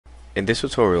In this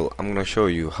tutorial, I'm going to show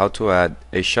you how to add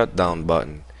a shutdown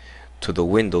button to the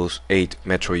Windows 8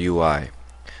 Metro UI.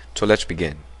 So let's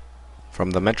begin.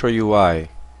 From the Metro UI,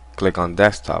 click on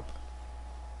Desktop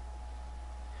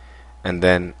and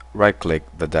then right-click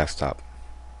the desktop.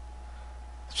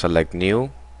 Select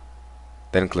New,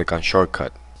 then click on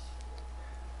Shortcut.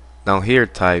 Now here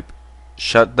type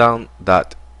shutdown.exe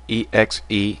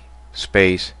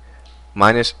space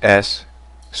 -s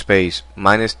space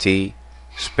 -t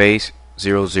space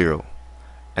 00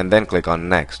 and then click on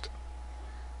Next.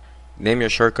 Name your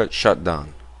shortcut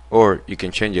Shutdown, or you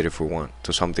can change it if we want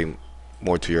to something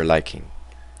more to your liking,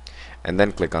 and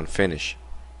then click on Finish.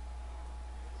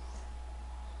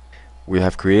 We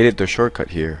have created the shortcut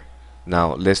here.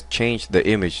 Now let's change the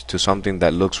image to something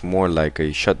that looks more like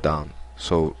a shutdown.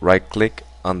 So right click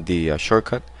on the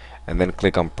shortcut and then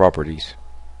click on Properties.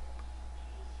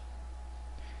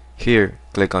 Here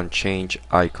click on Change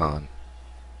Icon.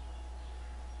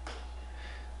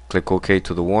 Click OK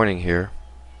to the warning here,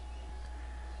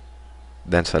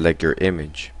 then select your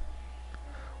image.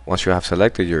 Once you have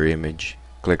selected your image,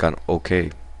 click on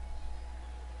OK,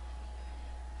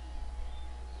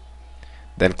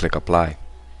 then click Apply,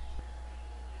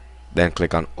 then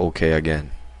click on OK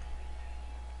again.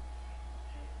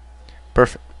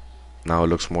 Perfect. Now it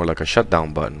looks more like a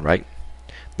shutdown button, right?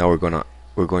 Now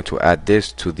we're going to add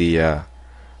this to the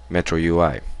Metro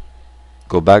UI.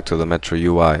 Go back to the Metro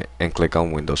UI and click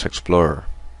on Windows Explorer.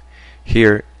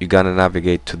 Here you gotta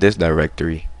navigate to this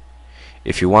directory.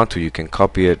 If you want to, you can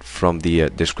copy it from the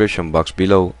description box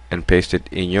below and paste it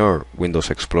in your Windows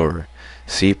Explorer.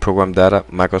 See Program Data,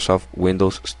 Microsoft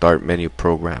Windows Start Menu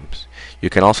Programs. You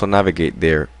can also navigate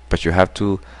there, but you have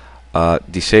to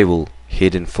disable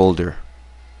Hidden Folder.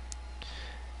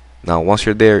 Now once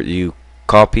you're there, you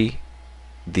copy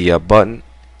the button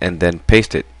and then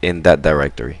paste it in that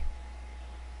directory.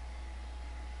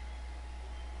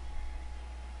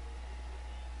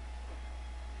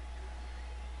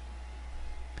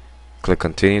 Click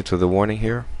Continue to the warning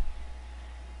here,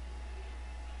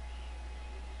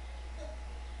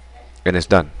 and it's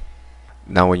done.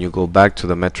 Now when you go back to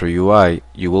the Metro UI,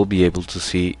 you will be able to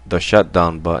see the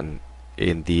shutdown button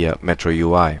in the Metro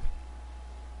UI.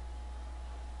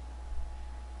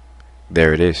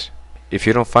 There it is. If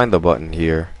you don't find the button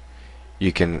here,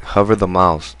 you can hover the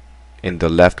mouse in the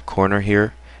left corner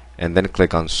here and then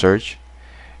click on Search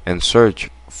and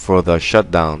search for the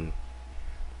shutdown.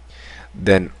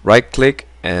 Then right click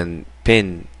and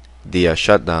pin the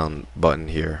shutdown button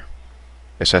here.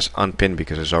 It says unpin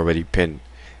because it's already pinned.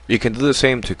 You can do the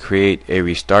same to create a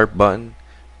restart button,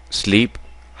 sleep,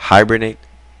 hibernate,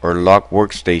 or lock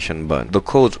workstation button. The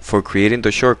codes for creating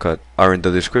the shortcut are in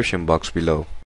the description box below.